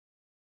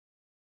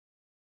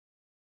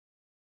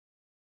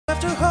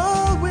After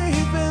all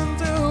we've been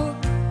through,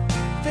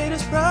 fate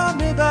has brought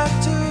me back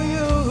to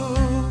you.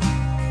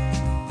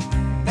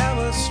 Now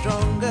we're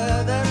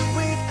stronger than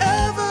we've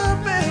ever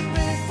been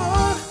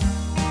before,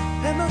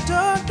 and though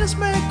darkness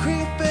may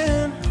creep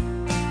in,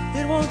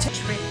 it won't take. The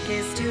trick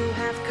is to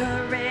have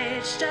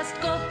courage, just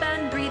gulp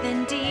and breathe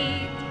in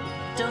deep.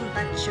 Don't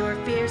let your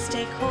fears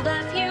take hold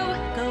of you,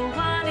 go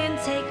on and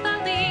take the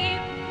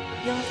leap.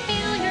 You'll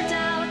feel your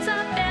doubts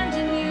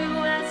abandon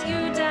you as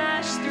you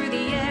dash through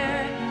the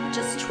air.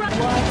 Just try.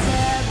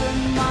 Whatever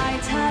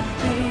might have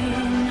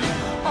been,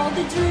 all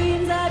the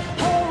dreams that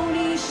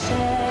ponies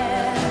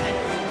share.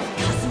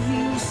 Because of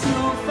you,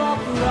 snowfall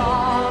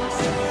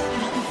frost,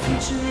 the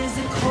future is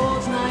a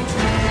cold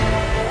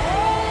nightmare.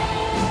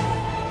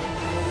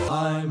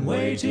 I'm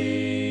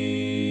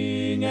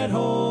waiting at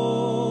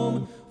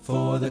home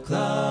for the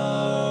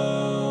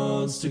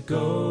clouds to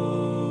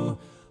go,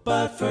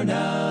 but for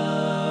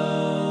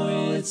now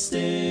it's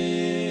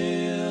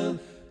still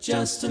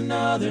just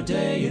another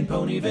day in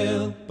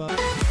Ponyville.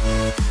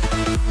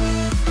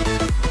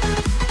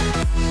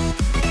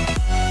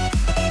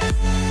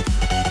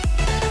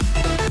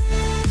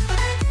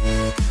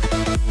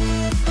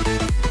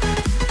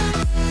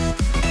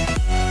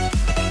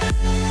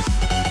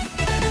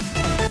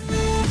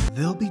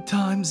 There'll be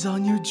times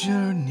on your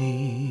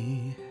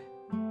journey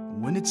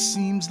when it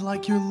seems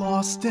like you're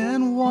lost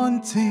and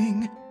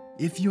wanting.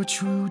 If you're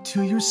true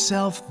to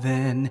yourself,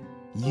 then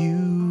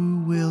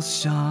you will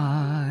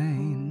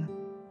shine.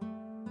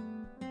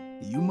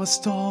 You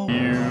must all.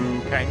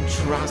 You can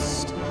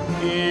trust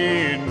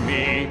in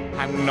me.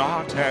 I'm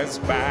not as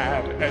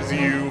bad as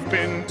you've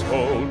been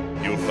told.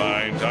 You'll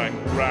find I'm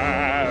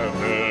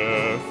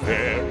rather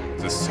fair.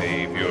 To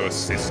save your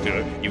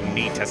sister, you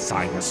need to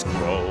sign a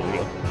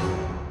scroll.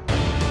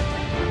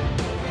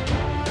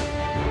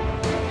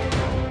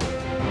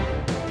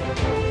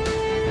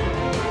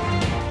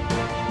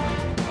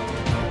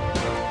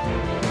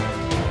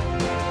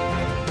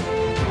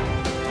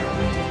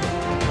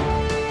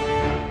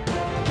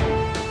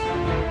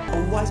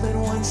 Wise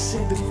man once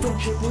said that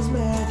friendship was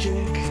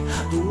magic.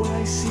 The way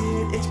I see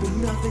it, it's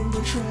been nothing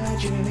but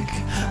tragic.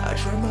 I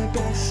tried my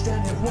best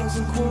and it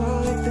wasn't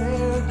quite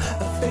there.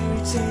 A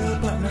fairy tale,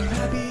 but no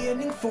happy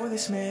ending for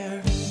this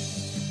mare.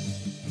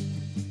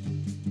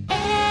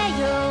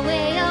 Ayo,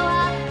 ayo,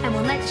 I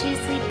won't let you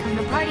sleep, come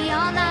to party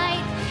all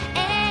night.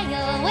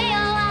 Ayo,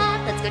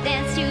 ayo, let's go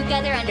dance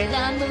together under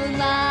the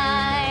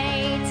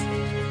moonlight.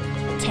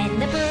 Tend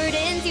the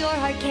burdens your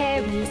heart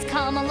carries,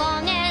 come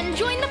along and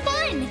join the fun.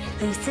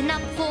 Loosen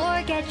up,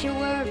 forget your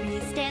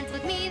worries, dance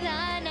with me,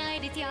 the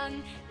night is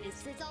young.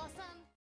 This is awesome.